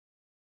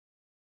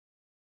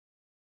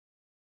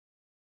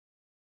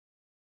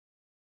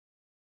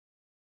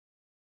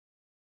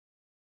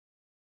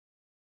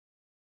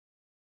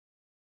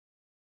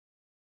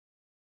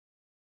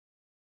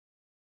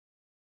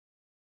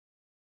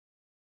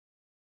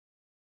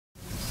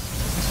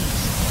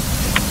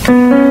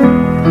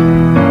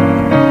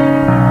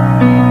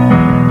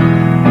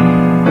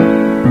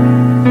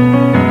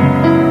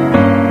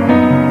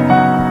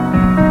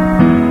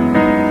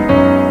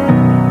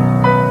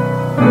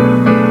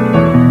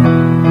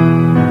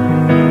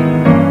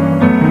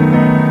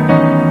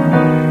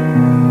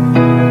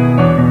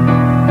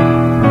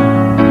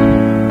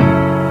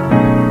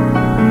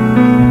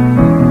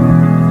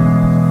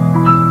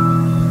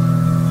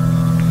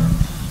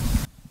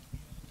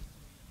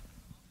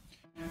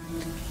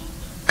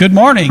Good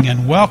morning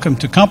and welcome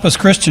to Compass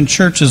Christian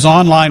Church's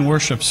online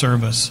worship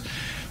service.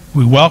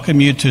 We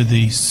welcome you to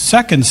the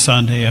second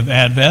Sunday of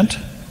Advent,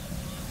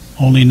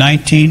 only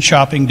 19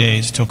 shopping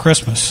days till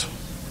Christmas.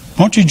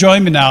 Won't you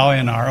join me now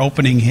in our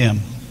opening hymn?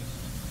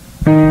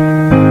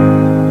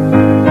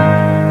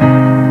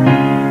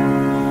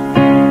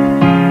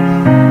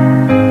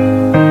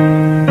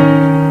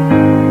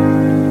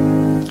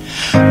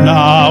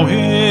 Now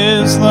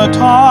is the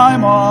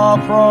time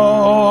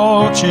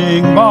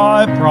approaching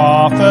by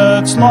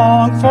prophets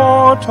long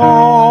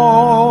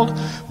foretold,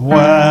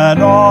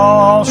 when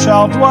all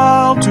shall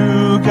dwell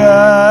together,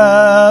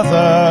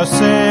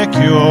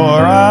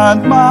 secure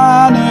and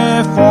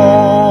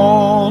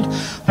manifold.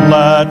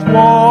 Let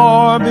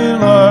war be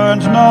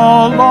learned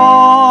no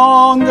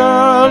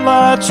longer,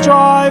 let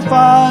strife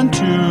and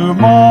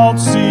tumult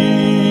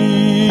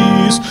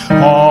cease.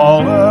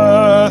 All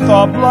earth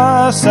a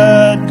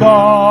blessed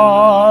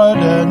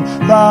garden,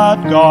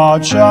 that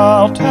God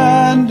shall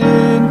tend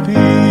in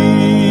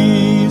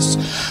peace.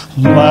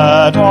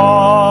 Let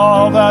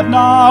all that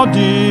now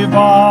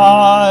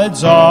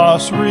divides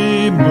us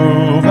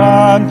remove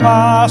and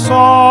pass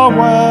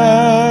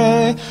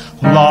away,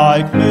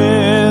 like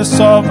mists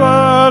of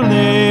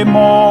early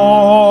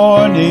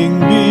morning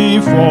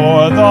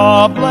before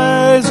the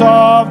blaze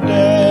of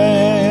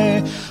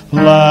day.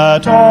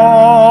 Let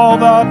all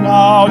that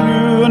now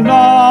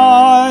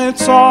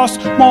unites us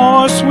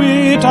more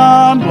sweet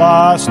and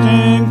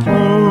lasting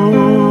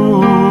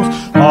prove,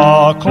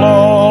 a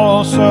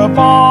closer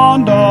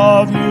bond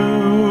of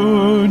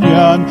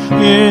union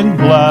in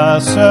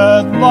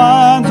blessed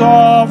lands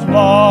of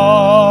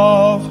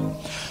love.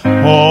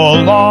 O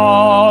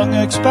long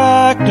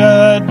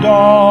expected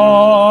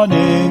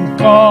dawning,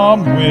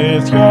 come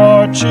with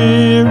your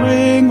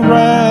cheering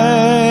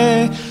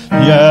ray.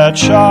 Yet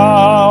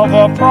shall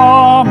the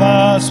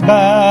promise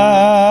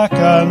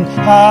beckon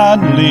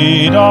and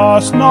lead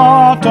us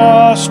not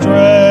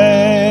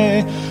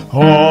astray.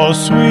 O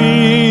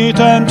sweet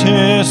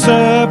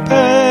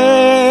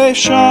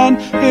anticipation,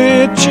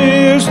 it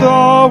cheers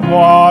the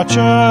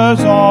watchers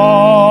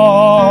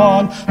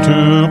on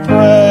to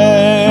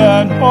pray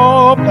and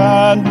hope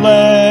and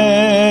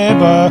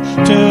labor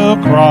till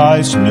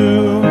Christ's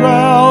new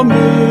realm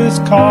is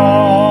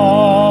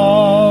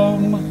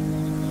come.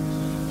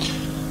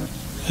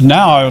 And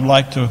now I would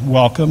like to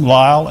welcome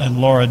Lyle and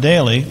Laura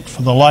Daly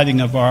for the lighting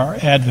of our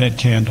Advent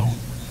candle.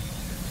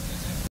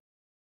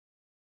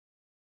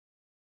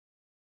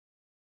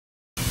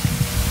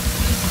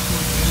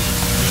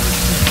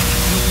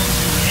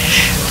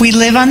 We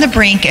live on the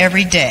brink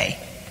every day.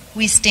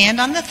 We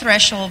stand on the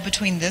threshold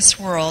between this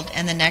world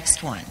and the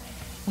next one.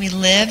 We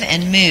live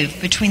and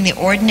move between the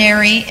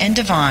ordinary and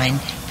divine,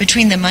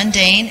 between the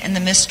mundane and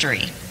the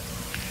mystery.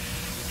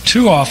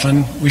 Too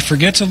often, we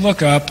forget to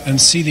look up and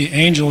see the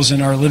angels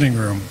in our living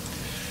room.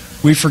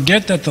 We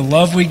forget that the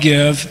love we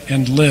give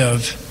and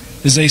live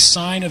is a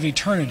sign of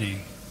eternity,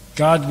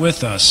 God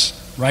with us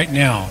right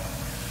now.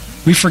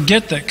 We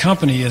forget that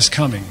company is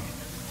coming.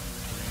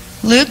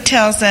 Luke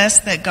tells us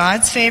that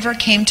God's favor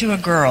came to a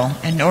girl,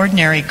 an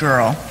ordinary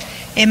girl.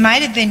 It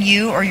might have been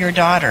you or your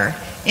daughter.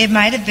 It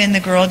might have been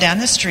the girl down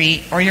the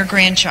street or your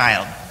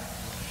grandchild.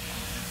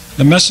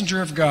 The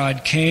messenger of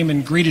God came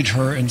and greeted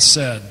her and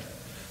said,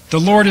 "The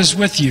Lord is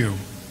with you."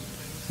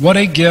 What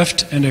a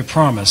gift and a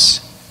promise.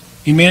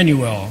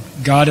 Emmanuel,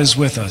 God is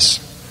with us.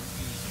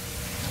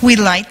 We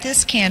light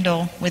this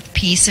candle with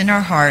peace in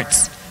our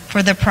hearts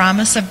for the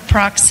promise of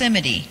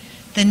proximity,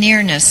 the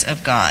nearness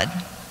of God.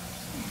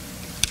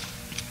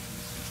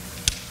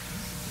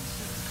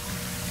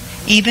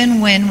 Even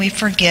when we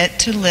forget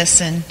to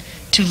listen,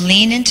 to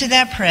lean into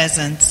that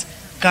presence,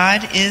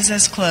 God is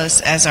as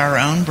close as our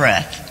own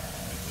breath.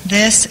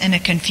 This, in a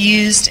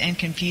confused and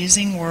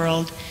confusing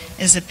world,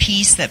 is a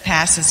peace that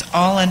passes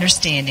all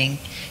understanding.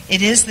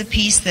 It is the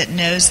peace that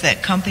knows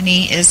that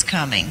company is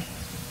coming.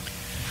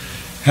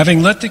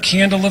 Having lit the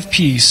candle of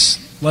peace,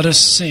 let us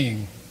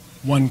sing,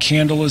 "One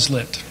candle is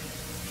lit."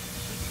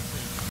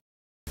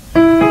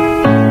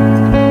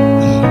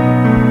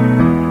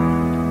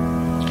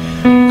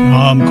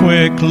 Come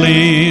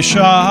quickly,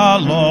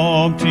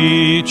 Shalom,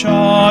 teach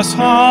us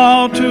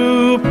how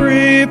to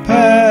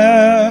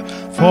prepare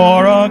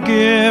for a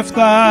gift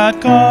that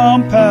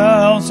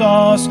compels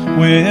us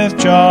with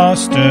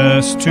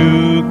justice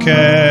to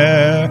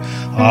care.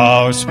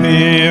 Our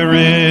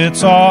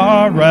spirits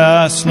are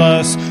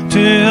restless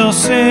till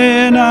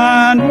sin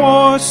and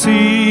war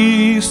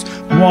cease,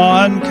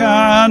 One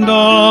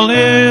candle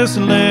is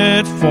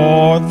lit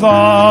for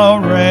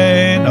the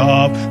reign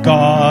of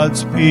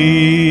God's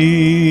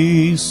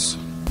peace.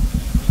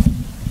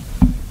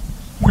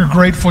 We're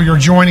grateful you're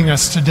joining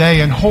us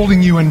today and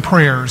holding you in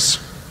prayers.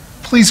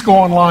 Please go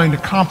online to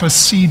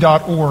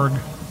compassc.org.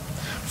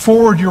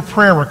 Forward your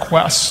prayer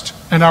request,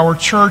 and our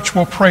church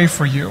will pray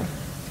for you.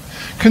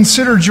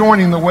 Consider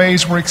joining the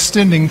ways we're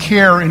extending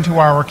care into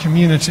our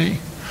community,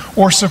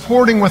 or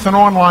supporting with an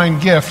online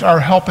gift our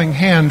Helping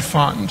Hand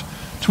Fund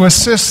to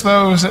assist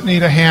those that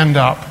need a hand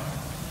up.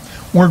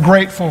 We're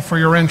grateful for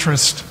your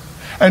interest,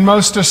 and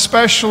most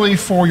especially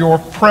for your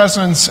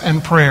presence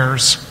and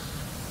prayers.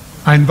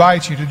 I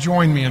invite you to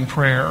join me in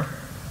prayer.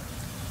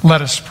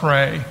 Let us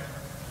pray.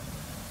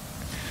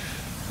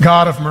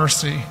 God of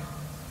mercy,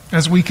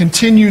 as we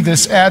continue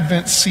this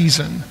Advent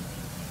season,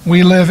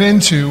 we live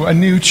into a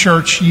new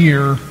church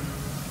year.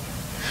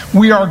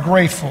 We are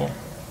grateful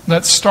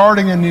that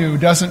starting anew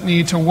doesn't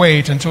need to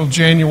wait until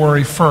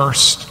January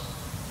 1st,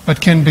 but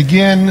can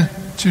begin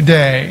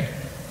today.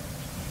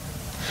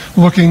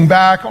 Looking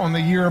back on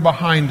the year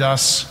behind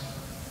us,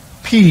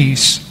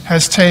 peace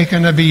has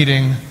taken a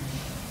beating.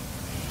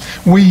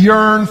 We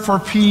yearn for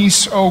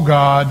peace, O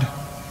God,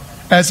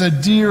 as a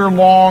deer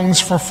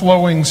longs for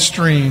flowing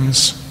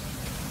streams,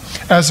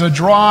 as a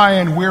dry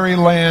and weary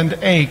land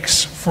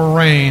aches for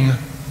rain.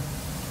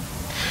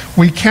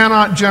 We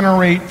cannot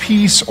generate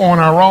peace on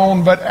our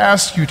own, but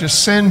ask you to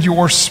send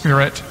your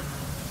Spirit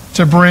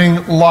to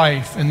bring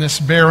life in this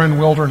barren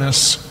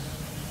wilderness.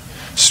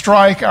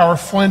 Strike our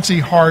flinty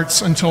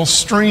hearts until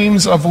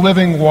streams of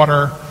living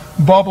water,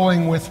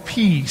 bubbling with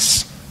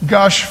peace,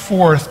 gush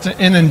forth to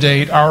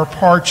inundate our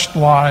parched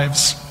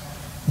lives,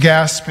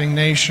 gasping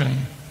nation,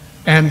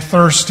 and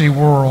thirsty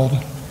world.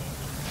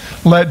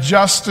 Let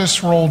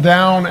justice roll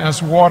down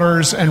as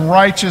waters and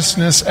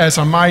righteousness as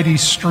a mighty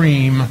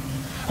stream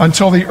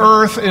until the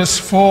earth is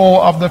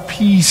full of the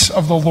peace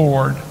of the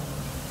Lord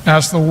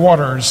as the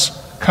waters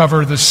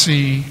cover the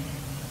sea.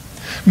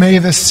 May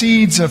the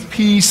seeds of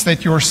peace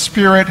that your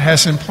Spirit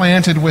has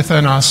implanted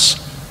within us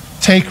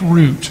take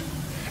root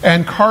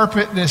and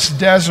carpet this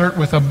desert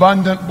with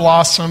abundant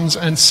blossoms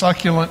and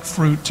succulent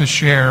fruit to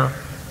share.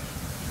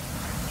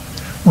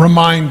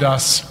 Remind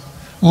us,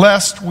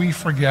 lest we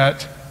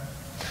forget,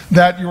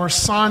 that your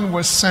Son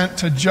was sent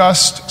to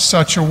just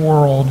such a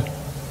world,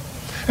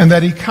 and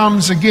that he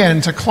comes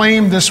again to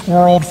claim this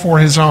world for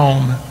his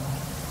own.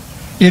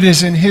 It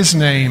is in his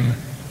name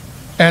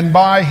and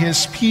by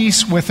his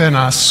peace within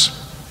us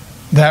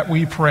that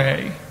we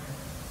pray.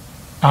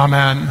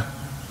 Amen.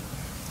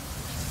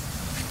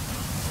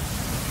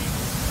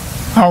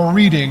 Our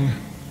reading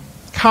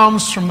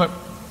comes from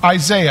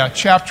Isaiah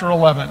chapter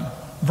 11,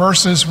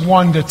 verses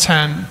 1 to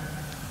 10.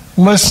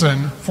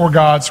 Listen for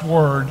God's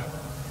word.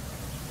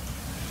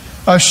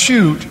 A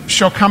shoot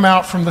shall come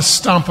out from the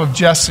stump of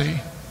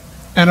Jesse,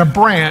 and a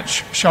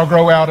branch shall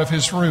grow out of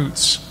his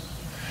roots.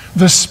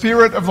 The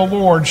Spirit of the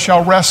Lord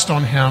shall rest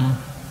on him,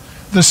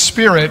 the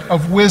Spirit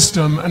of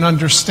wisdom and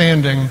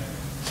understanding,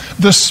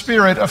 the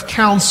Spirit of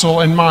counsel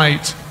and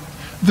might,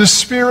 the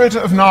Spirit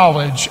of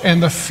knowledge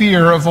and the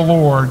fear of the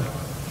Lord.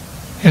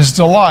 His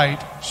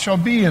delight shall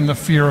be in the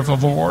fear of the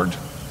Lord.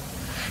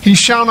 He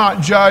shall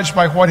not judge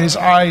by what his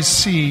eyes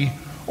see,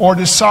 or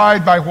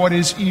decide by what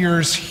his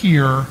ears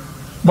hear,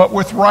 but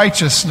with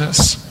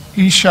righteousness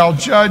he shall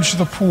judge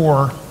the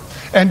poor,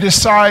 and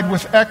decide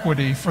with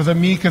equity for the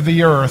meek of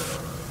the earth.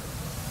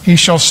 He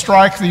shall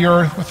strike the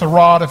earth with the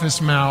rod of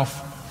his mouth,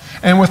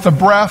 and with the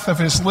breath of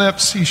his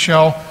lips he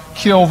shall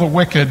kill the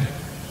wicked.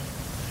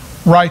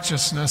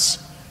 Righteousness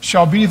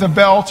shall be the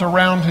belt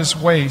around his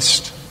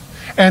waist,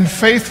 and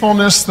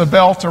faithfulness the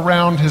belt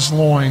around his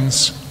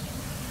loins.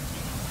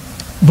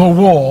 The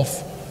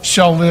wolf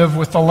shall live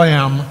with the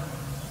lamb.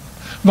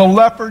 The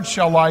leopard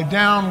shall lie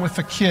down with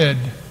the kid,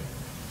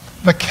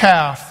 the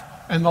calf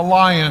and the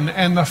lion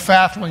and the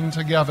fatling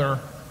together,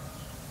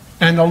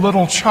 and a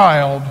little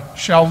child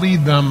shall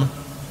lead them.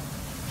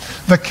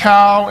 The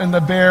cow and the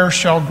bear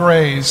shall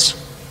graze,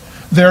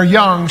 their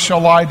young shall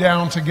lie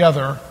down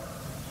together,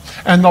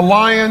 and the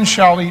lion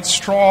shall eat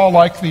straw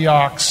like the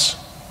ox.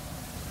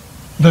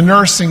 The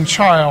nursing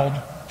child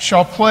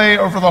shall play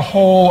over the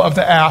hole of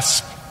the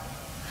asp,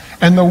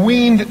 and the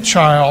weaned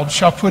child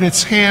shall put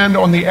its hand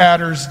on the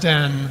adder's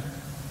den.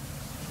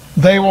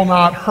 They will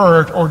not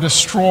hurt or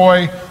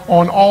destroy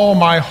on all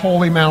my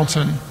holy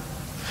mountain,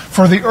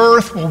 for the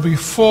earth will be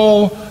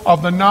full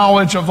of the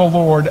knowledge of the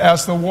Lord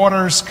as the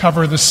waters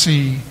cover the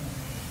sea.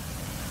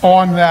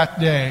 On that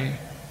day,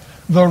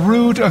 the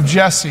root of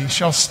Jesse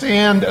shall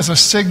stand as a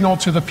signal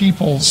to the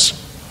peoples.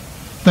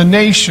 The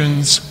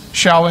nations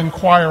shall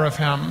inquire of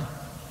him,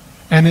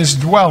 and his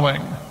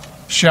dwelling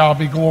shall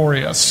be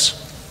glorious.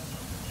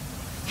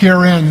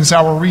 Here ends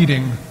our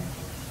reading.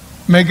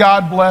 May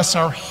God bless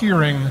our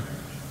hearing,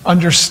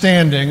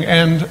 understanding,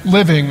 and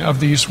living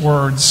of these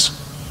words.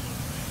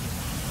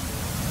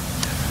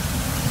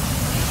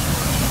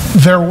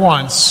 There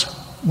once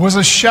was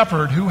a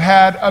shepherd who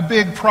had a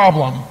big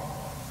problem.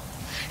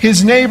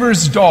 His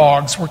neighbor's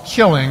dogs were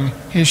killing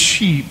his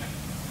sheep.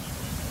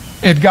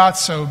 It got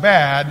so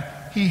bad,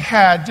 he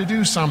had to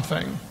do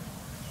something.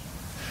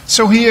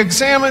 So he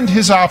examined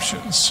his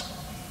options.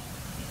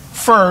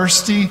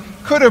 First, he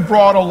could have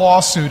brought a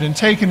lawsuit and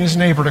taken his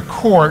neighbor to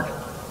court,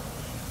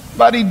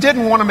 but he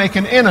didn't want to make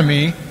an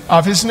enemy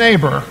of his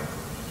neighbor.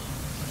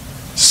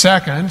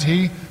 Second,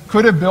 he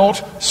could have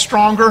built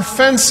stronger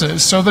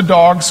fences so the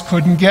dogs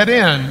couldn't get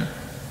in.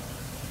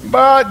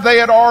 But they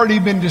had already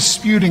been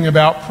disputing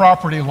about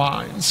property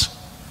lines,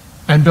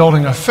 and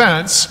building a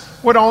fence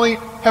would only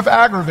have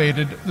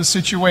aggravated the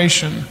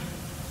situation.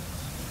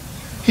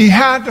 He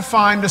had to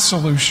find a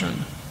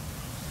solution.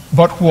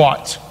 But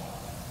what?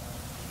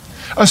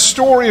 A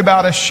story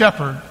about a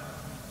shepherd,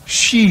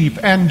 sheep,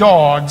 and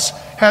dogs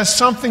has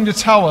something to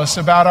tell us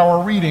about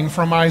our reading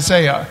from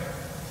Isaiah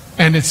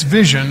and its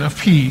vision of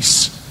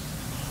peace.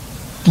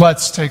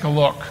 Let's take a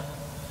look.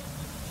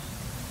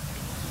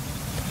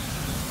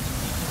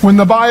 When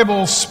the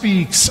Bible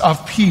speaks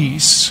of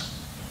peace,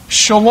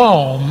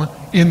 shalom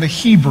in the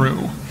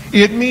Hebrew,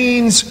 it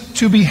means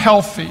to be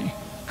healthy,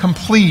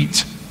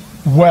 complete,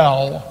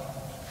 well.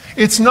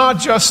 It's not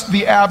just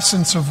the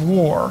absence of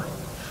war,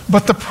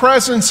 but the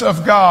presence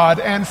of God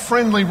and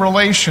friendly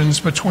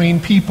relations between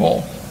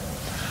people.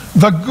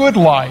 The good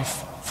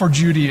life for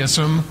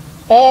Judaism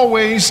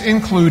always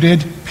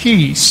included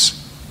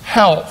peace,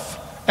 health,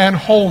 and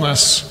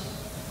wholeness.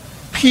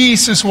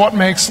 Peace is what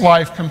makes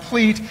life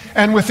complete,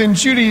 and within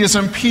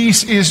Judaism,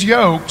 peace is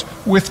yoked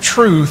with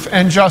truth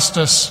and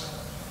justice.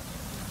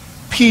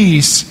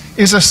 Peace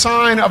is a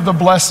sign of the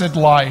blessed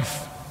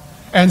life,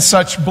 and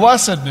such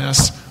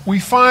blessedness we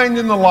find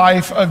in the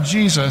life of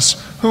Jesus,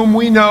 whom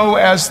we know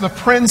as the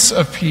Prince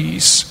of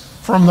Peace,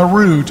 from the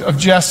root of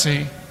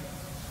Jesse.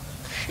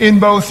 In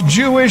both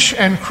Jewish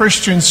and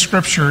Christian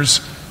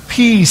scriptures,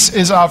 peace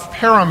is of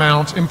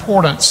paramount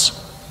importance,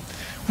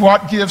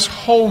 what gives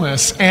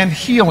wholeness and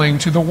healing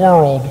to the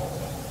world.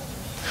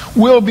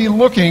 We'll be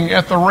looking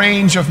at the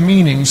range of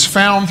meanings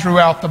found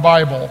throughout the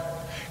Bible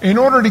in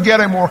order to get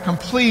a more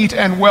complete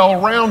and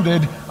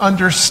well-rounded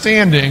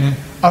understanding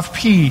of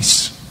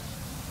peace.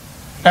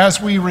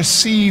 As we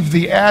receive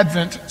the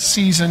Advent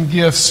season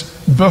gifts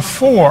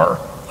before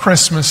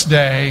Christmas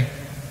Day,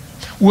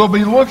 we'll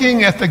be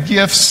looking at the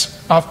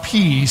gifts of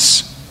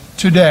peace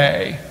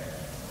today.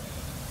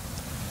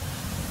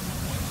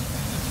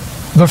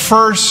 The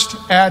first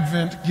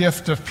Advent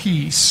gift of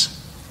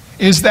peace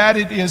is that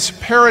it is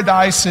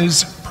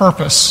Paradise's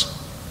purpose.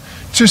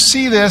 To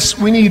see this,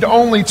 we need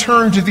only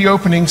turn to the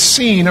opening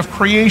scene of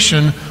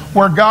creation,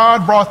 where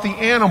God brought the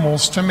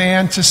animals to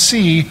man to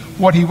see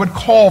what he would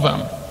call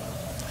them.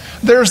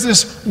 There's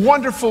this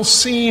wonderful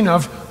scene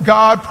of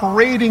God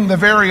parading the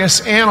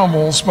various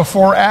animals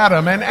before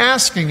Adam and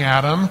asking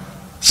Adam,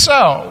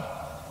 "So,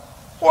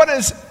 what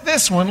does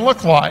this one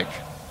look like?"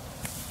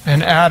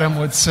 And Adam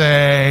would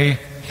say,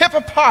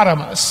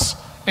 "Hippopotamus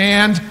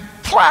and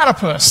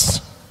platypus."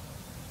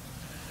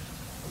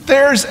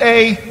 There's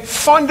a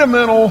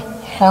fundamental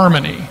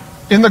harmony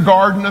in the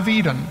Garden of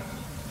Eden.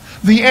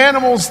 The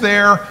animals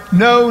there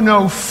know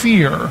no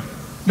fear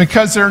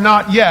because they're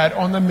not yet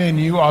on the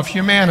menu of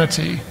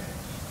humanity.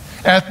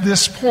 At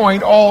this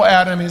point, all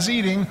Adam is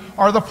eating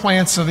are the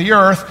plants of the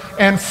earth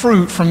and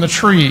fruit from the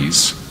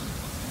trees.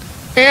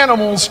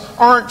 Animals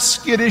aren't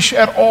skittish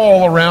at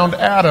all around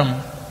Adam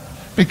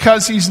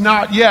because he's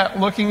not yet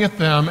looking at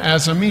them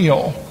as a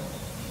meal.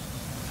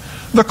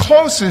 The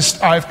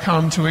closest I've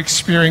come to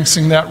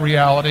experiencing that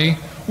reality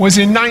was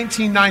in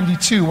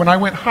 1992 when I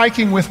went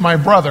hiking with my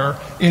brother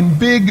in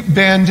Big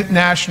Bend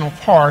National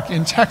Park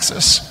in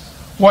Texas,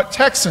 what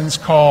Texans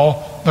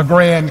call the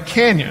Grand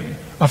Canyon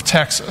of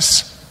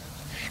Texas.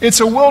 It's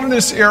a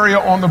wilderness area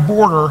on the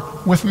border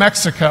with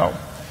Mexico,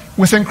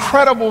 with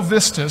incredible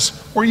vistas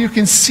where you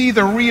can see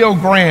the Rio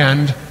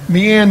Grande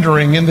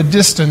meandering in the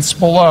distance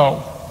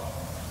below.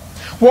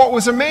 What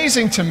was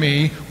amazing to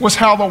me was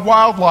how the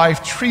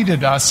wildlife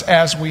treated us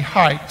as we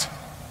hiked.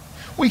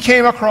 We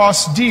came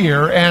across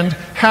deer and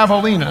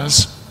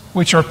javelinas,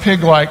 which are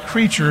pig-like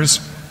creatures,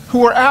 who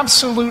were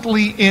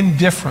absolutely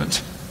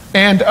indifferent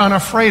and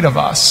unafraid of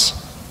us.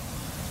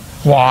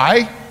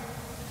 Why?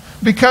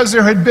 Because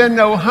there had been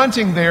no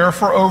hunting there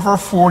for over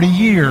 40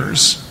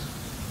 years.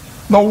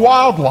 The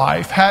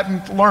wildlife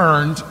hadn't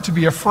learned to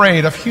be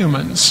afraid of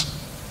humans.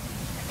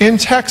 In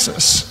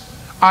Texas,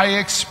 I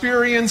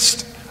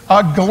experienced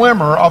a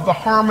glimmer of the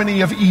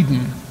harmony of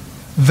Eden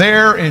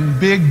there in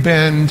Big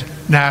Bend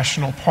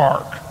National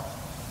Park.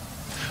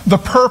 The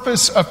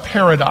purpose of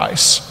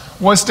paradise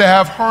was to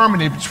have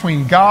harmony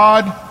between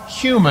God,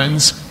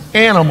 humans,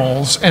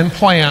 animals, and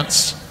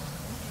plants.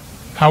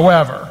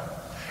 However,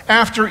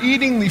 after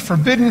eating the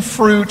forbidden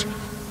fruit,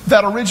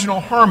 that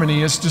original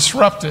harmony is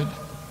disrupted.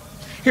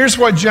 Here's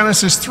what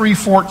Genesis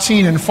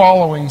 3:14 and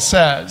following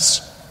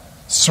says.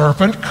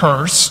 Serpent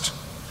cursed,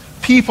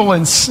 people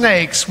and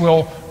snakes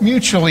will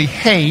mutually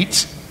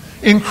hate,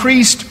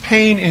 increased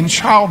pain in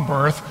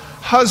childbirth,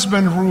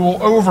 husband rule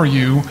over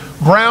you,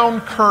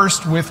 ground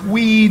cursed with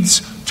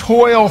weeds,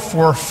 toil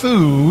for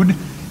food,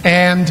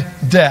 and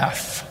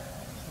death.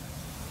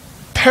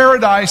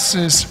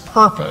 Paradise's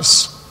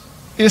purpose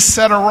is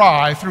set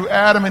awry through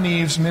Adam and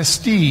Eve's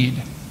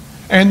misdeed,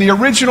 and the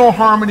original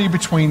harmony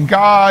between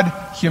God,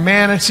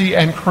 humanity,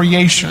 and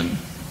creation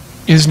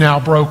is now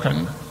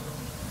broken.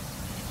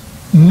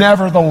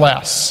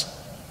 Nevertheless,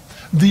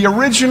 the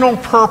original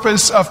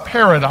purpose of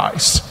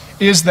paradise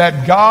is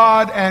that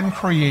God and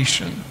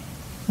creation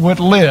would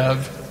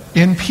live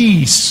in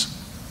peace.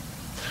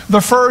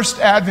 The first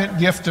Advent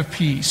gift of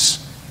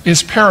peace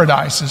is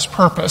paradise's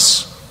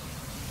purpose.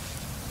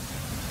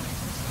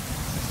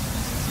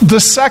 The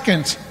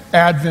second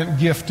Advent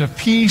gift of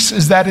peace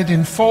is that it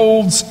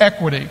enfolds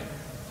equity.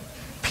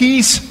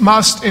 Peace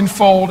must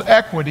enfold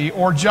equity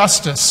or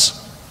justice.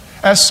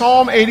 As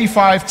Psalm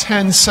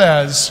 85:10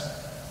 says,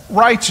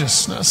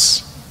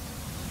 righteousness,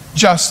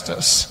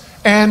 justice,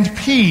 and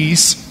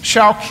peace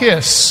shall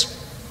kiss.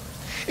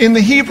 In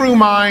the Hebrew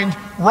mind,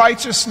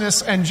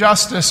 righteousness and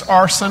justice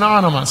are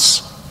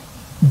synonymous.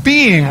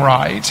 Being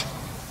right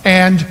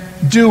and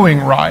doing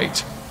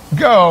right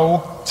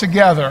go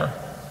together.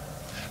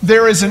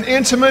 There is an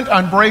intimate,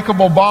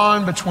 unbreakable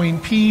bond between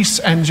peace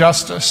and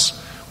justice.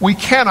 We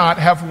cannot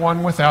have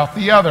one without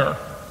the other.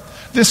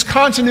 This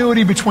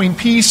continuity between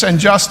peace and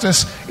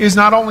justice is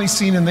not only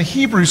seen in the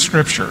Hebrew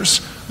Scriptures,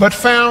 but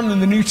found in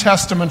the New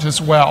Testament as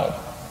well.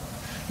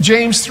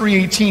 James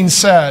 3:18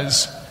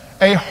 says,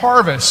 a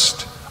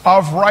harvest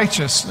of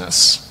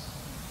righteousness,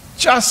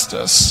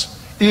 justice,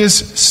 is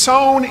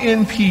sown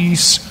in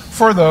peace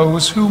for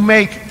those who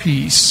make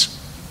peace.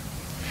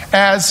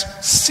 As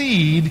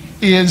seed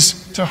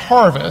is to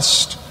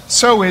harvest,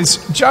 so is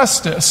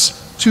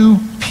justice to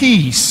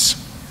peace.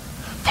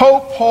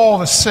 Pope Paul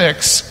VI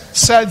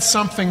said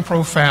something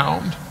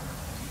profound.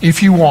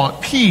 If you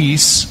want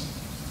peace,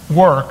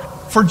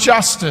 work for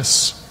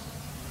justice.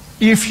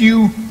 If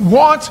you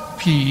want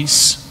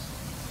peace,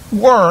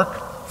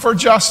 work for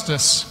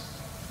justice.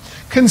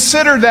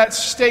 Consider that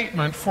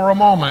statement for a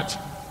moment.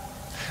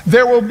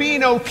 There will be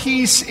no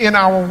peace in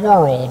our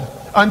world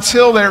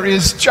until there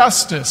is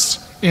justice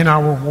in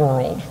our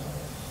world.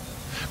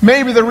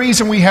 Maybe the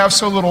reason we have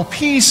so little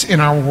peace in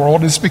our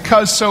world is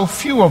because so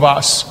few of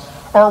us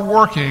are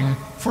working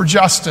for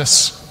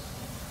justice.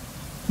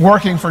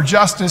 Working for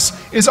justice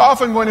is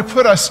often going to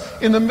put us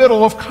in the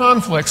middle of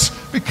conflicts,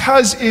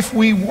 because if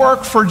we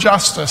work for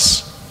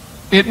justice,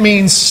 it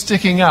means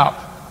sticking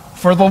up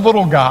for the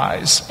little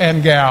guys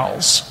and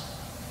gals.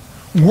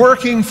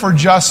 Working for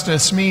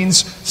justice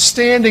means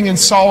standing in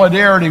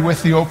solidarity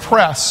with the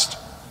oppressed,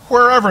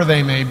 wherever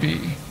they may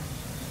be.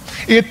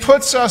 It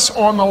puts us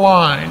on the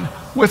line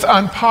with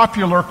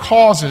unpopular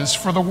causes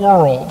for the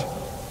world.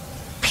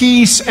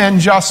 Peace and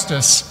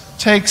justice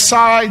take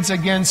sides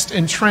against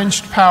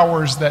entrenched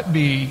powers that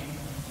be.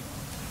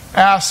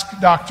 Ask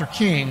Dr.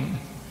 King,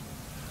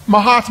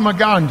 Mahatma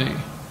Gandhi,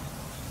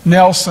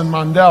 Nelson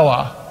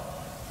Mandela,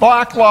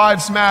 Black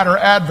Lives Matter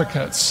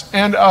advocates,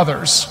 and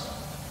others.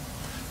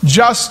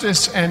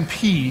 Justice and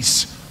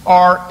peace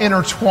are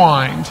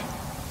intertwined.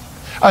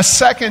 A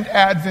second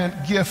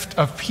Advent gift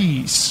of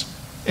peace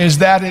is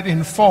that it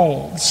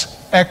enfolds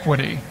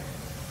equity.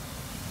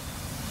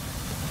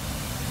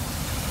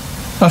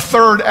 A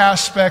third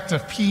aspect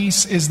of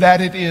peace is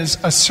that it is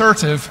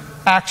assertive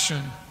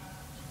action.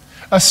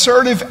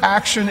 Assertive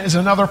action is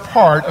another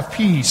part of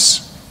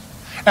peace.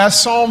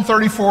 As Psalm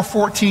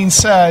 34:14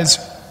 says,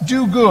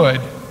 do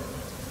good,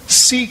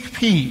 seek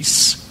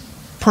peace,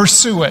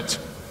 pursue it.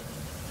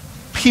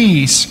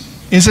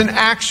 Peace is an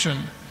action,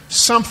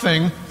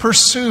 something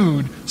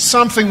pursued,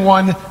 something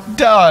one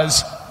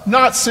does,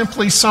 not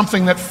simply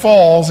something that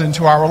falls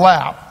into our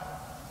lap.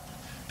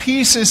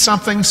 Peace is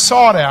something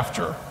sought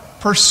after,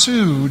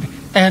 pursued,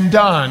 and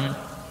done.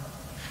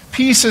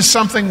 Peace is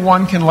something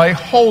one can lay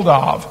hold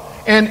of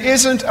and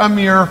isn't a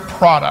mere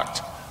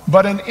product,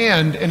 but an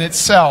end in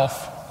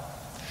itself.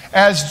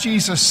 As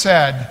Jesus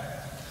said,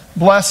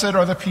 blessed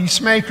are the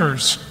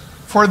peacemakers,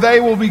 for they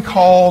will be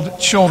called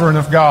children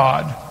of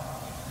God.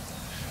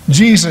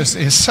 Jesus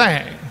is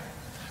saying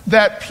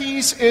that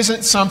peace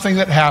isn't something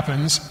that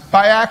happens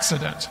by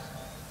accident,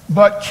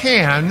 but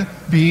can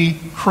be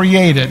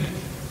created.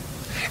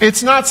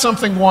 It's not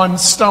something one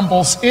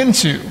stumbles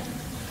into,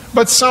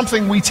 but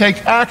something we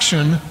take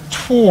action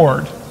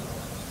toward.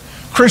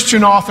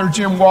 Christian author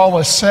Jim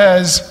Wallace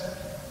says,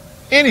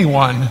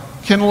 anyone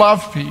can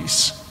love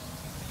peace.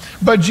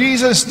 But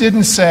Jesus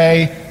didn't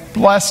say,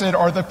 blessed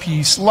are the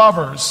peace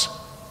lovers.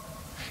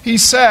 He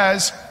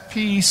says,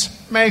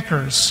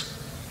 peacemakers.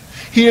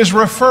 He is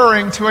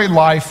referring to a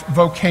life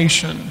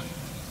vocation,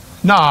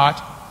 not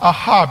a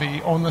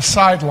hobby on the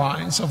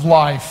sidelines of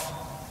life.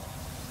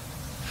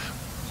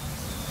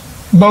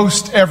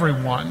 Most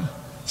everyone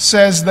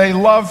says they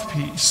love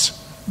peace,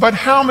 but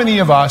how many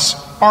of us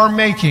are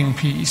making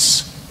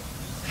peace?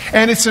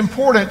 And it's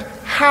important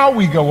how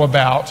we go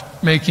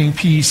about making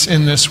peace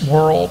in this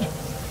world.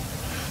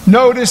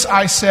 Notice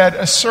I said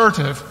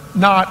assertive,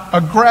 not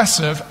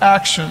aggressive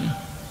action.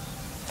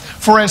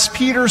 For as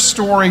Peter's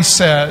story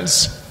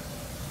says,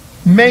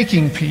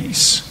 making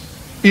peace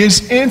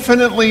is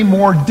infinitely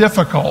more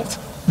difficult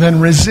than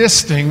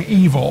resisting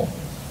evil.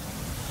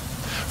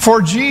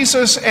 For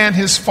Jesus and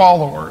his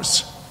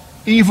followers,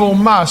 Evil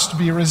must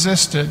be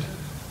resisted,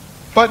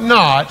 but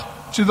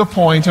not to the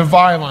point of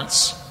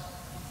violence.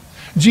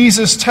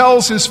 Jesus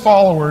tells his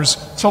followers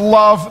to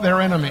love their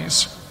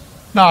enemies,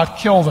 not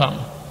kill them.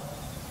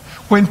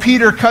 When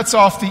Peter cuts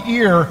off the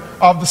ear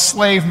of the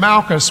slave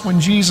Malchus when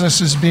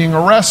Jesus is being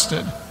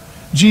arrested,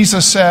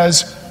 Jesus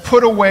says,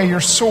 "Put away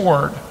your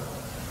sword.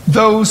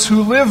 Those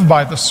who live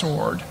by the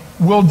sword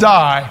will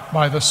die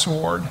by the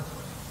sword."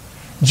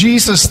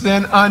 Jesus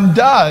then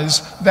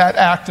undoes that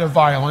act of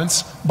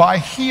violence by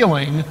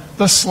healing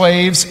the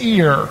slave's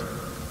ear.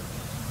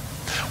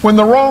 When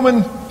the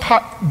Roman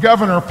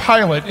governor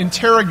Pilate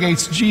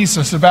interrogates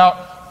Jesus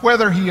about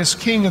whether he is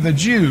king of the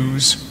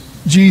Jews,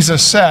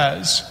 Jesus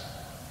says,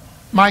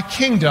 "My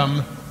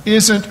kingdom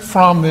isn't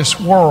from this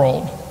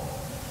world.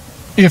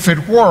 If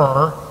it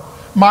were,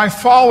 my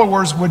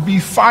followers would be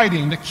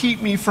fighting to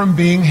keep me from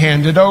being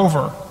handed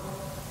over."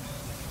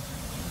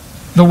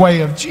 The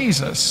way of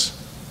Jesus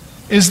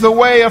is the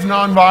way of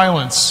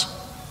nonviolence.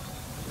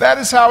 That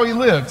is how he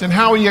lived and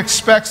how he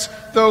expects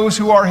those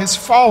who are his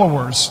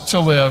followers to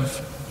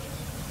live.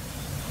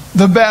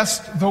 The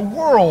best the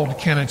world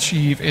can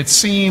achieve, it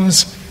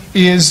seems,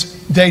 is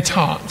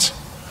détente,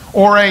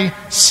 or a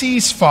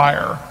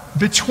ceasefire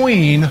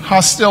between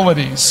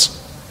hostilities.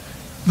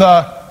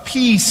 The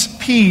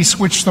peace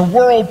which the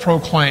world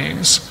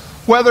proclaims,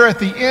 whether at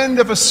the end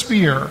of a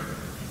spear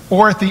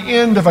or at the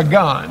end of a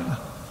gun,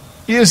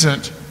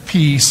 isn't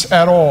peace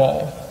at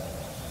all.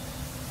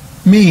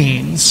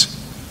 Means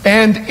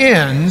and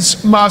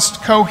ends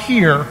must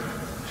cohere.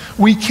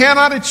 We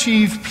cannot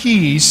achieve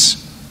peace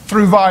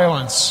through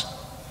violence.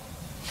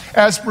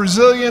 As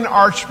Brazilian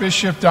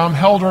Archbishop Dom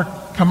Helder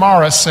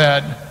Camara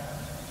said,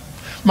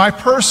 "My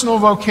personal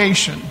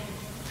vocation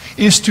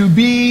is to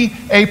be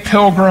a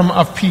pilgrim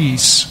of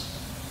peace."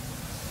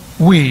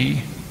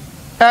 We,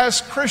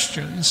 as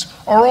Christians,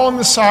 are on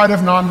the side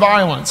of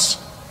nonviolence,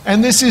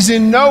 and this is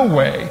in no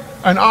way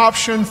an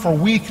option for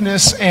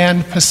weakness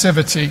and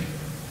passivity.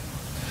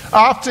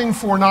 Opting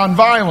for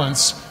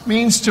nonviolence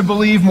means to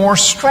believe more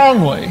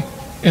strongly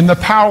in the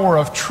power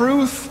of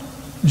truth,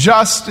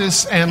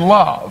 justice, and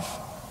love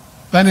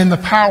than in the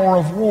power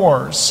of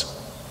wars,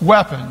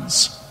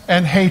 weapons,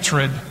 and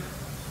hatred.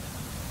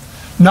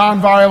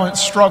 Nonviolent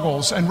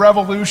struggles and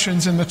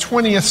revolutions in the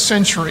 20th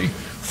century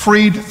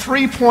freed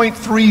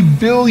 3.3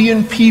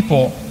 billion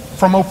people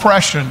from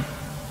oppression,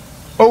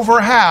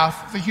 over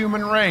half the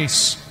human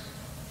race.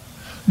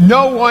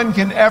 No one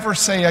can ever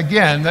say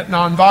again that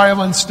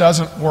nonviolence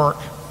doesn't work.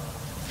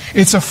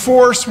 It's a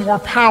force more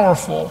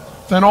powerful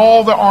than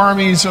all the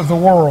armies of the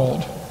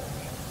world.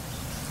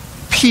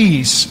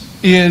 Peace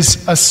is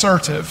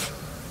assertive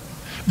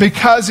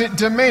because it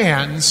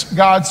demands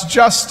God's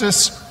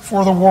justice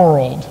for the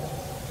world.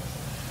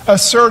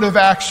 Assertive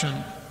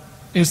action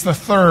is the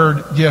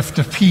third gift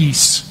of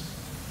peace.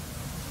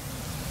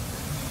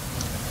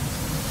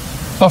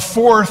 A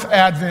fourth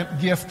Advent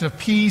gift of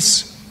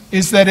peace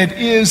is that it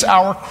is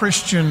our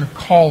Christian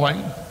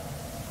calling.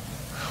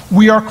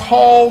 We are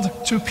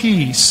called to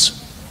peace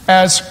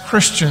as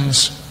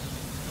Christians.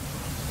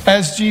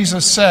 As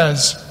Jesus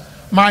says,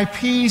 "My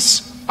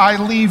peace I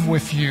leave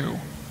with you.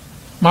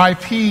 My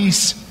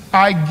peace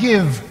I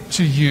give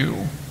to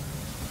you."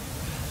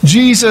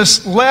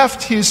 Jesus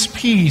left his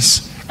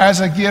peace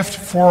as a gift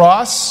for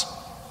us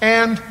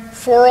and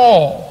for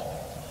all.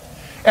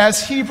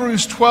 As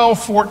Hebrews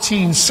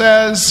 12:14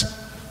 says,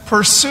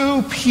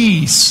 "Pursue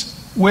peace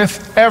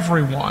with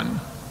everyone."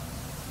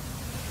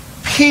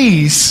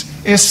 Peace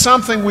is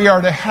something we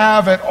are to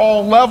have at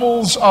all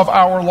levels of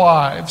our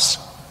lives,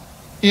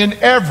 in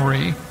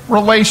every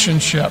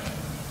relationship.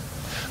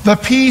 The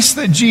peace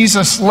that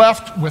Jesus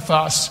left with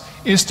us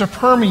is to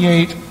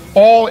permeate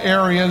all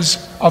areas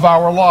of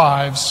our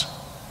lives.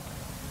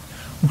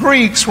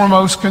 Greeks were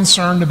most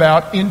concerned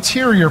about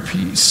interior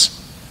peace,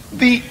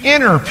 the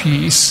inner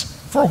peace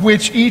for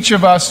which each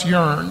of us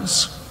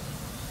yearns.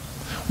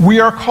 We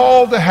are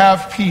called to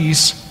have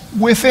peace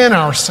within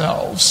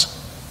ourselves,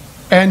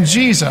 and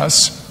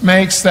Jesus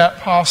makes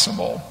that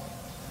possible.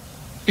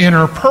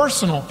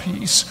 Interpersonal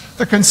peace,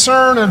 the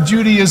concern of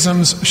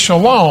Judaism's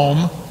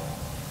shalom,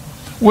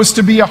 was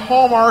to be a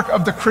hallmark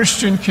of the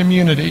Christian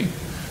community,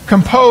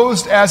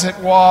 composed as it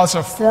was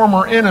of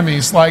former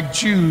enemies like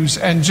Jews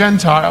and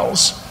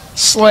Gentiles,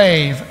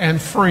 slave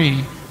and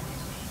free.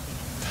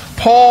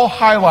 Paul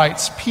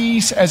highlights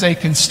peace as a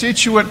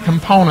constituent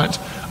component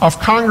of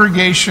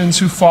congregations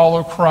who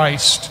follow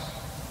Christ.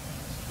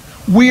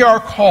 We are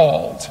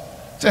called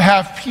to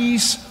have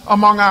peace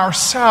among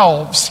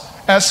ourselves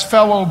as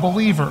fellow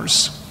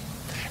believers,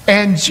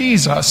 and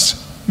Jesus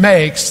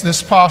makes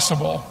this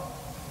possible.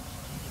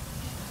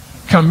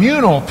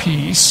 Communal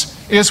peace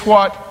is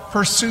what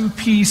pursue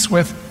peace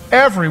with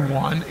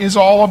everyone is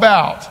all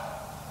about.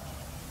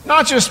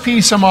 Not just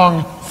peace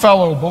among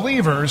fellow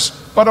believers,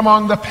 but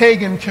among the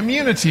pagan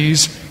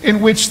communities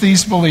in which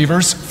these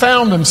believers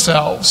found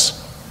themselves.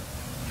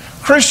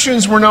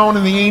 Christians were known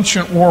in the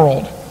ancient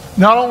world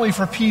not only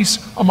for peace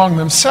among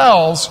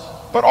themselves,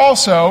 but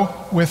also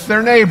with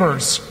their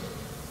neighbors.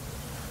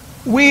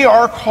 We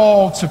are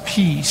called to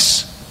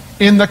peace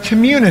in the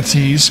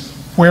communities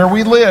where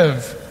we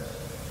live.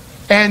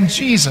 And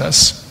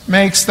Jesus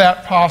makes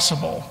that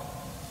possible.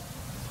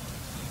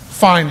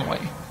 Finally,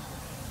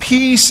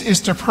 peace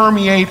is to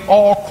permeate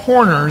all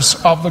corners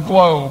of the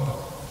globe,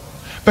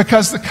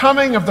 because the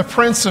coming of the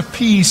Prince of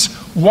Peace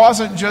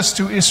wasn't just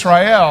to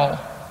Israel,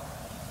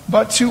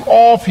 but to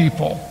all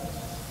people.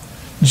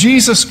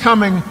 Jesus'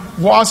 coming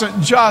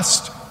wasn't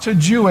just to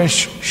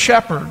Jewish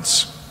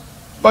shepherds,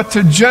 but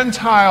to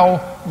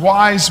Gentile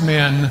wise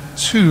men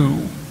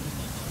too.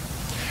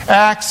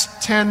 Acts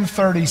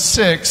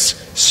 10:36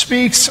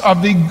 speaks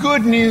of the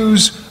good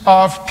news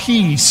of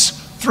peace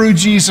through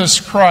Jesus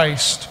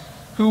Christ,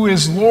 who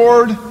is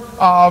Lord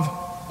of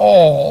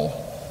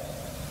all.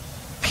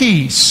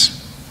 Peace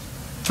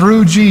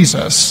through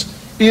Jesus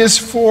is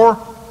for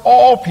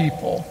all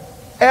people,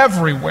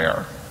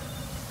 everywhere.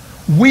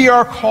 We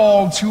are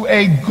called to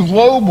a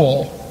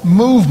global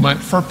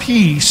movement for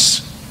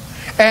peace,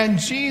 and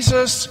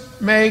Jesus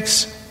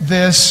makes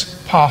this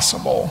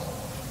possible.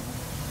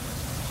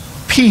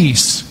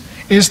 Peace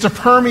is to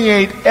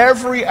permeate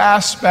every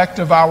aspect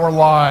of our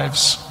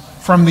lives,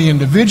 from the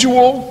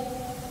individual,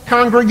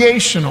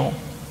 congregational,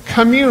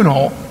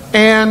 communal,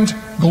 and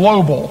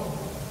global.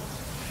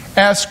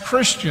 As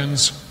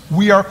Christians,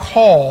 we are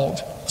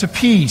called to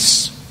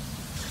peace.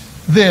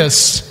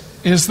 This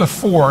is the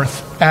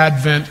fourth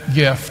Advent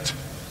gift.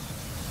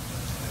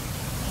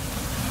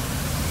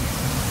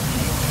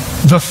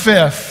 The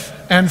fifth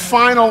and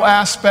final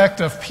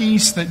aspect of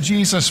peace that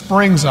Jesus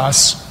brings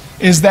us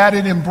is that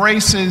it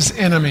embraces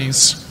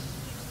enemies.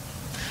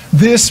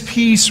 This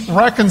peace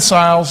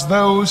reconciles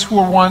those who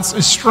were once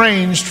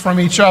estranged from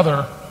each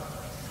other.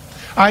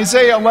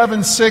 Isaiah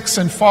 11:6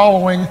 and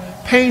following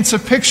paints a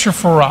picture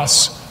for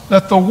us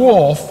that the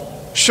wolf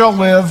shall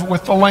live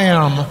with the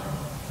lamb,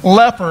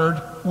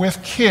 leopard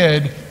with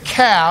kid,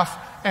 calf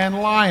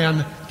and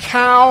lion,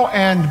 cow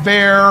and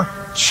bear,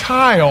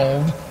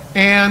 child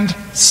and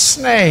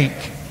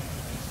snake.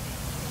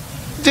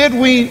 Did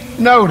we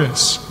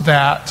notice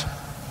that?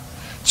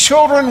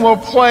 Children will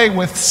play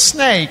with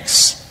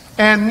snakes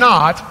and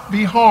not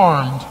be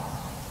harmed.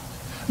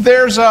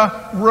 There's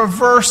a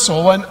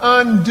reversal, an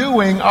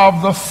undoing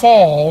of the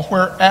fall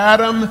where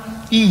Adam,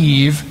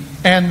 Eve,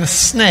 and the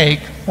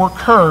snake were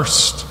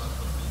cursed.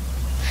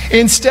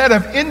 Instead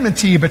of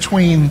enmity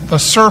between the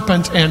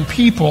serpent and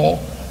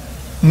people,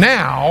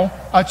 now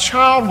a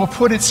child will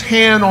put its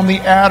hand on the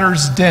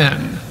adder's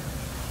den.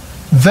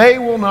 They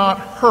will not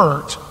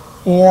hurt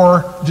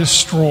or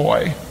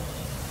destroy.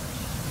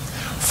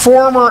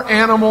 Former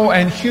animal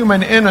and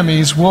human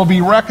enemies will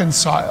be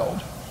reconciled,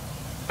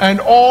 and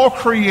all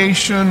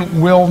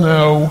creation will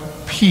know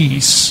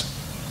peace.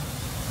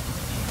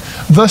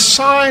 The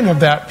sign of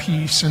that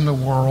peace in the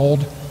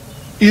world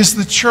is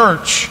the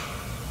church,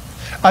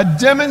 a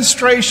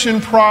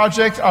demonstration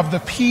project of the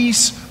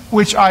peace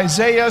which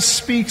Isaiah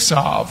speaks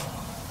of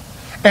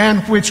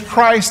and which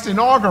Christ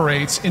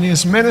inaugurates in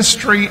his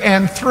ministry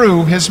and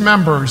through his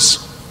members.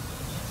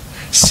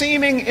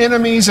 Seeming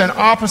enemies and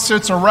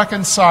opposites are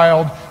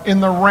reconciled in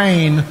the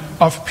reign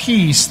of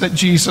peace that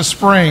Jesus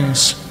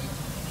brings.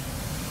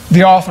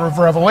 The author of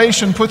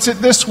Revelation puts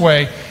it this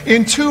way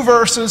in two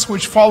verses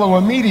which follow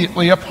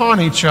immediately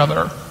upon each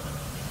other.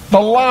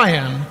 The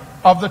Lion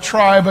of the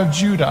tribe of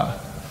Judah,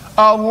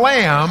 a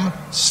lamb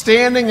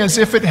standing as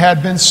if it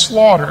had been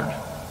slaughtered.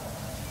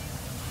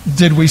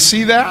 Did we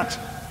see that?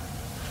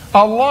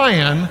 A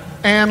lion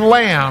and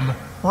lamb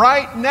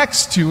right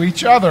next to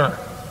each other.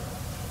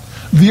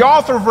 The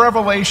author of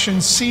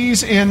Revelation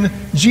sees in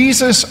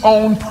Jesus'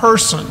 own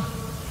person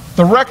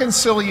the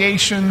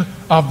reconciliation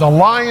of the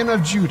Lion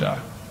of Judah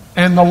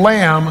and the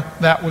lamb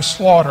that was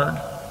slaughtered.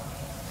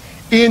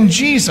 In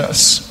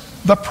Jesus,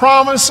 the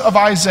promise of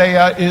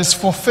Isaiah is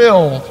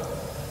fulfilled,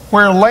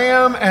 where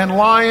lamb and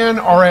lion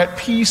are at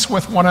peace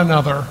with one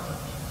another.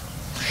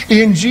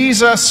 In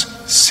Jesus,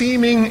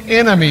 seeming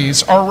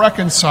enemies are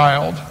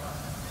reconciled.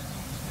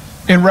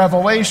 In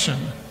Revelation,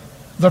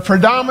 the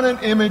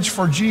predominant image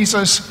for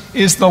Jesus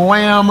is the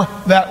lamb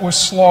that was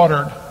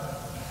slaughtered,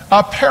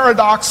 a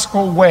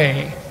paradoxical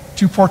way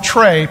to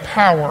portray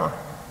power.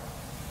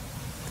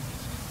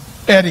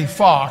 Eddie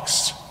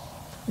Fox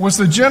was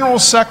the General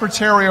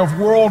Secretary of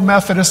World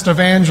Methodist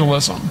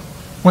Evangelism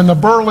when the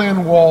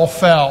Berlin Wall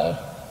fell.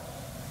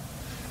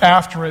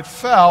 After it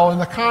fell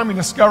and the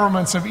communist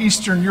governments of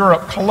Eastern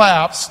Europe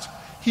collapsed,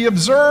 he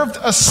observed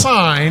a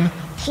sign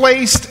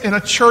placed in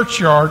a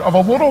churchyard of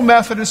a little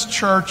Methodist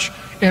church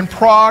in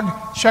Prague,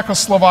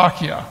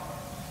 Czechoslovakia.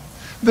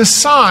 The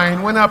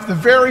sign went up the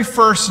very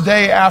first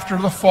day after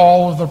the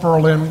fall of the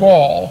Berlin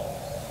Wall.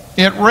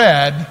 It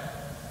read,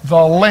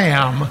 "The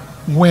Lamb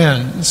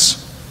wins."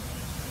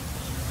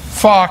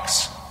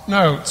 Fox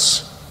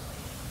notes,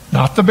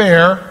 not the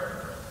bear,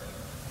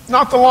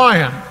 not the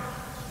lion,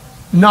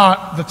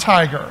 not the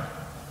tiger,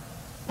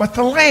 but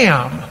the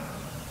lamb.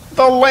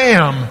 The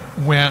lamb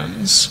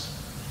wins.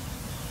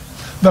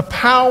 The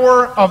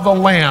power of the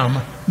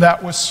lamb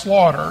that was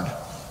slaughtered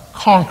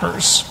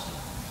conquers.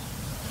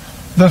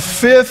 The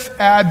fifth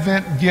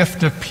Advent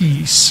gift of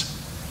peace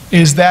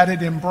is that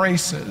it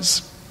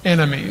embraces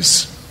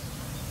enemies.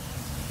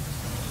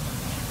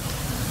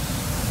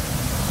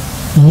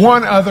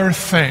 One other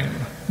thing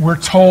we're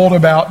told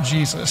about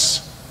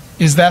Jesus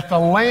is that the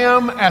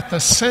Lamb at the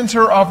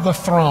center of the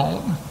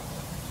throne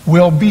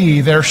will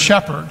be their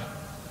shepherd.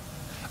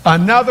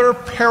 Another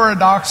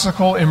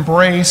paradoxical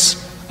embrace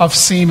of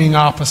seeming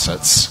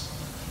opposites.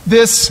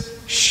 This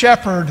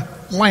shepherd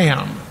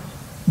lamb,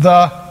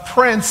 the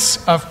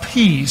Prince of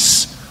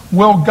Peace,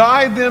 will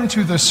guide them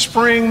to the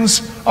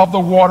springs of the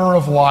water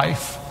of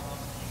life.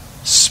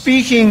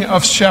 Speaking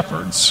of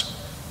shepherds,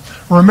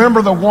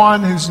 remember the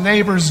one whose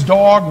neighbor's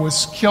dog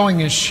was killing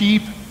his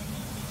sheep?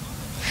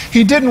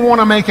 He didn't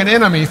want to make an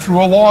enemy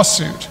through a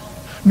lawsuit,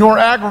 nor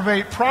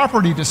aggravate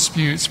property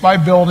disputes by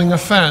building a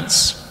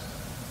fence.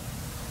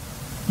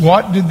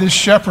 What did this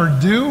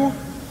shepherd do?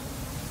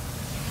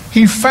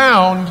 He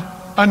found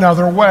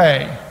another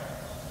way,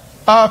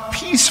 a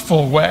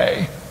peaceful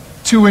way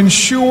to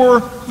ensure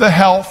the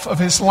health of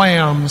his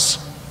lambs.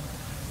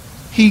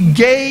 He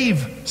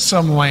gave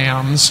some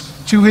lambs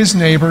to his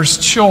neighbor's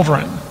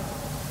children,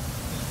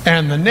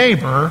 and the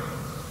neighbor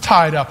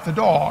tied up the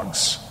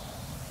dogs,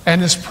 and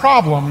his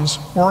problems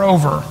were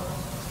over.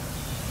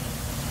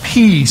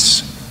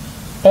 Peace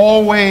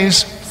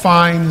always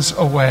finds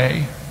a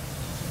way,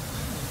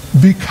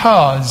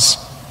 because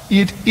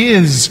it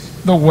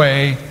is the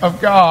way of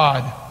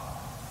God.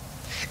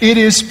 It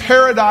is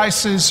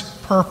paradise's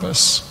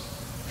purpose.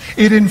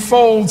 It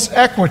enfolds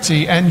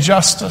equity and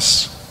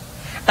justice,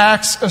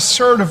 acts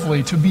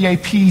assertively to be a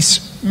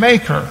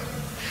peacemaker,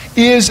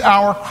 is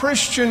our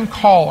Christian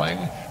calling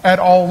at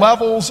all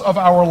levels of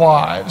our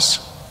lives,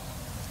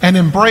 and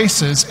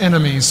embraces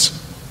enemies,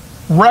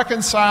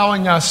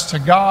 reconciling us to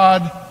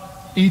God,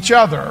 each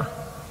other,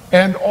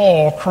 and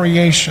all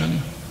creation.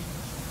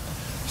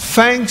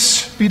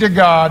 Thanks be to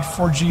God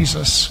for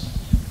Jesus,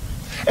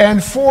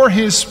 and for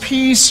his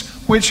peace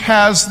which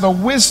has the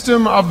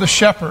wisdom of the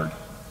shepherd,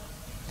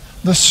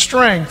 the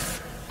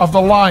strength of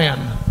the lion,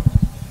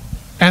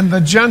 and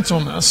the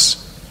gentleness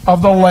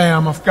of the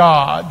Lamb of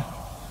God,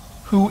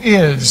 who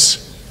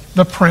is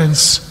the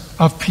Prince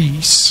of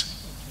Peace.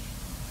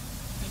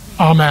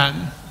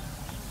 Amen.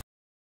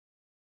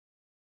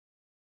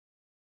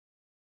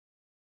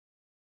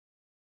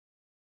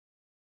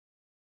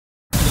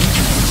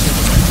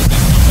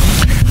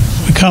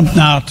 We come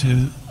now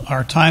to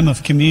our time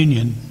of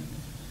communion,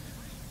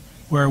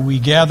 where we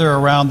gather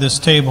around this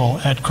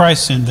table at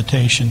Christ's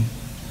invitation.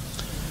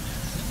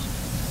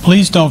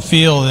 Please don't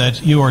feel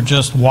that you are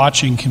just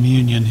watching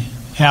communion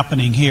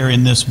happening here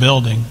in this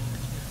building,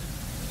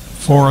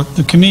 for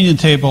the communion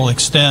table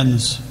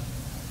extends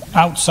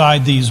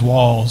outside these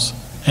walls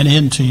and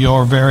into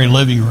your very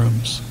living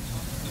rooms.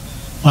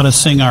 Let us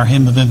sing our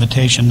hymn of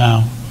invitation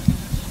now.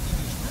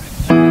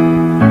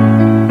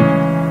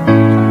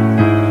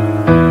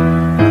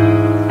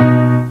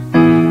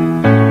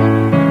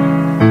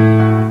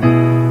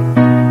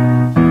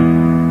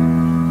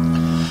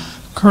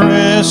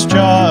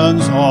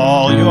 Christians,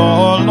 all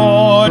your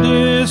Lord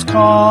is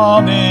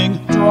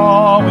coming,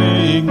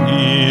 drawing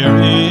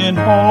near in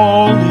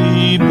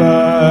holy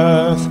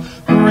birth.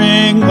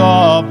 Ring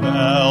the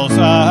bells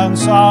and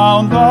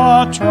sound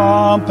the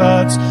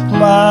trumpets,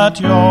 let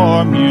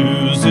your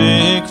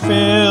music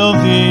fill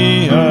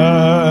the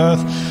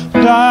earth.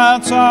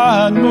 Dance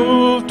and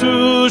move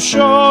to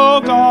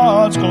show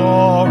God's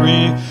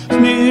glory,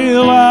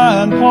 kneel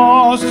and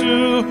pause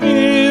to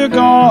hear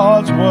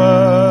God's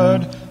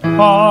word.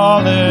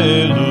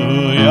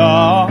 Alleluia,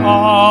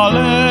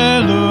 alleluia,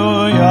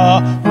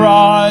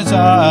 rise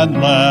and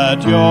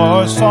let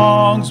your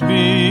songs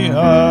be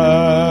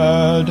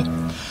heard.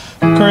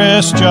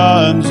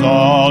 Christians,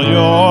 all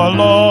your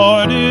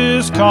Lord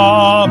is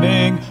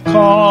coming,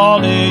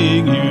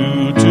 calling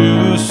you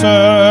to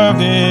serve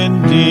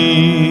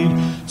indeed.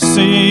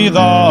 See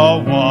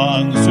the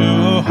ones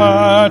who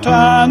hurt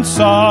and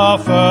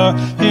suffer,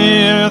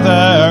 hear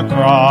their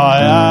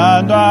cry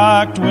and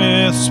act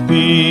with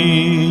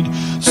speed.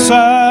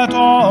 Set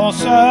all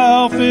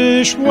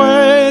selfish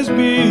ways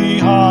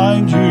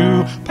behind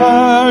you,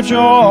 purge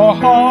your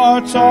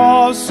hearts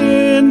of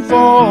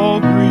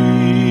sinful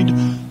greed.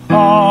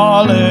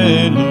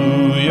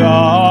 Alleluia,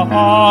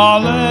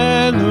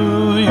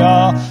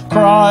 alleluia,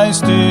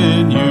 Christ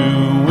in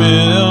you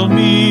will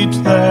meet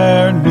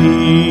their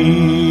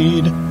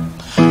need.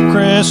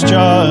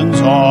 Christians,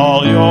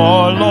 all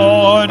your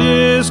Lord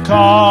is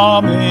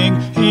coming,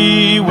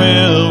 he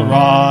will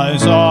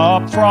rise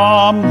up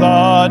from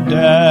the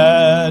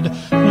dead.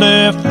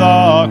 Lift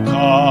the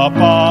cup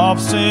of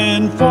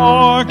sin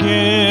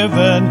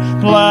forgiven,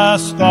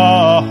 bless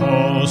the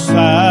host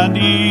and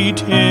eat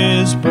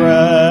his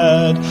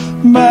bread.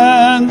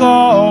 Mend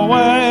the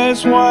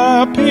ways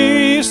where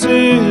peace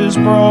is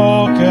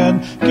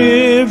broken,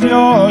 give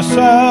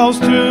yourselves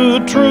to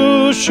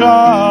true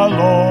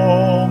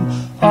shalom.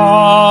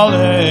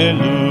 Alleluia,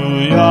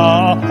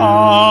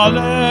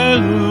 alleluia,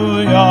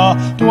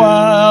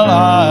 dwell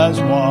as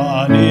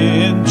one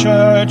in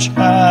church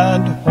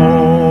and home.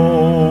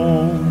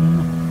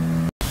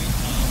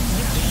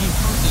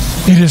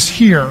 It is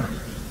here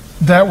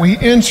that we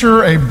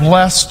enter a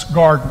blessed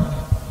garden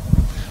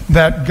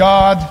that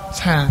God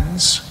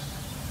tends,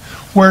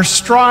 where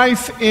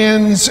strife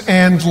ends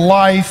and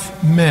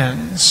life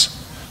mends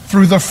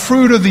through the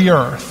fruit of the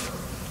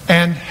earth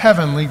and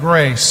heavenly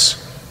grace.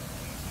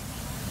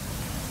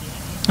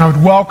 I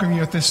would welcome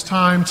you at this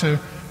time to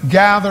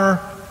gather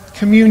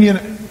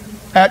communion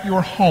at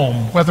your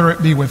home, whether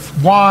it be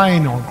with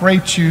wine or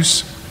grape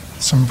juice,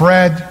 some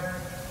bread.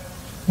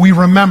 We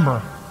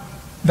remember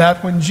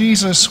that when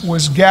Jesus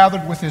was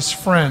gathered with his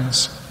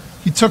friends,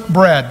 he took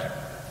bread,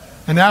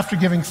 and after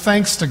giving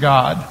thanks to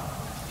God,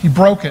 he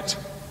broke it,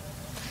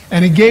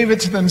 and he gave it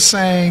to them,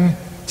 saying,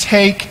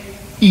 "Take,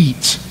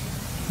 eat.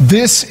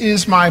 This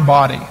is my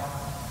body,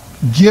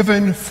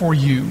 given for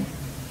you.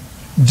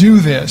 Do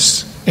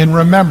this in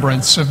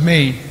remembrance of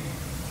me."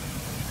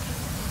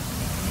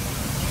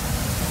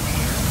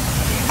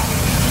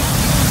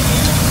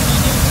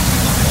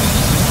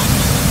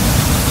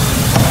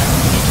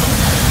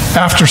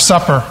 After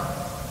supper,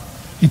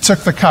 he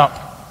took the cup.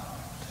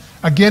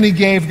 Again, he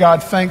gave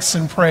God thanks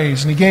and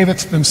praise, and he gave it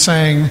to them,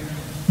 saying,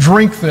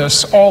 "Drink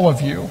this, all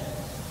of you.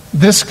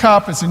 This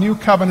cup is a new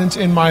covenant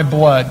in my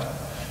blood,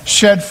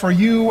 shed for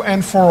you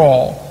and for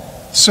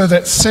all, so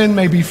that sin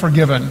may be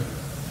forgiven.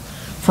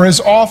 For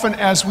as often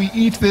as we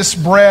eat this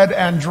bread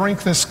and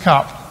drink this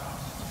cup,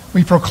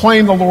 we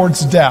proclaim the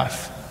Lord's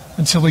death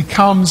until he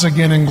comes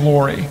again in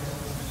glory."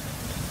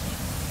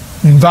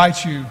 I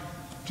invite you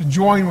to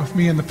join with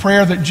me in the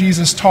prayer that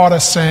Jesus taught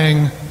us,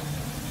 saying,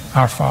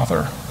 "Our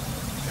Father,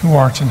 who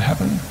art in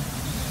heaven,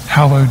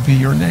 hallowed be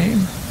your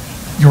name.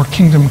 Your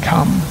kingdom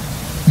come,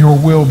 your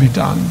will be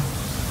done,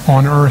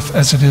 on earth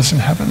as it is in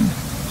heaven.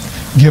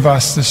 Give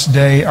us this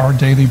day our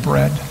daily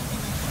bread,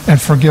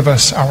 and forgive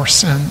us our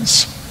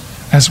sins,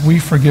 as we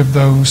forgive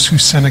those who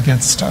sin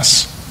against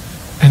us.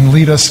 And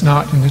lead us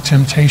not into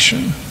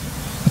temptation,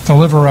 but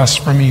deliver us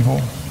from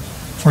evil.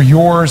 For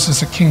yours is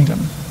the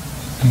kingdom,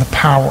 and the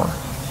power,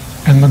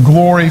 and the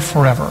glory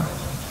forever.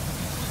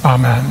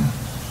 Amen.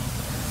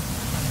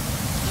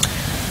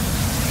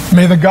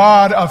 May the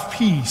God of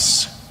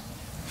peace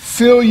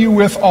fill you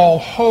with all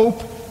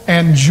hope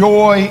and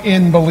joy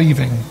in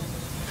believing,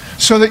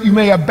 so that you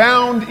may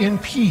abound in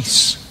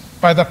peace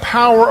by the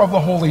power of the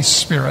Holy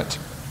Spirit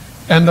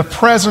and the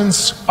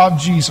presence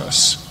of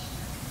Jesus,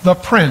 the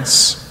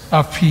Prince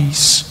of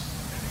Peace.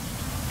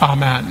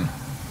 Amen.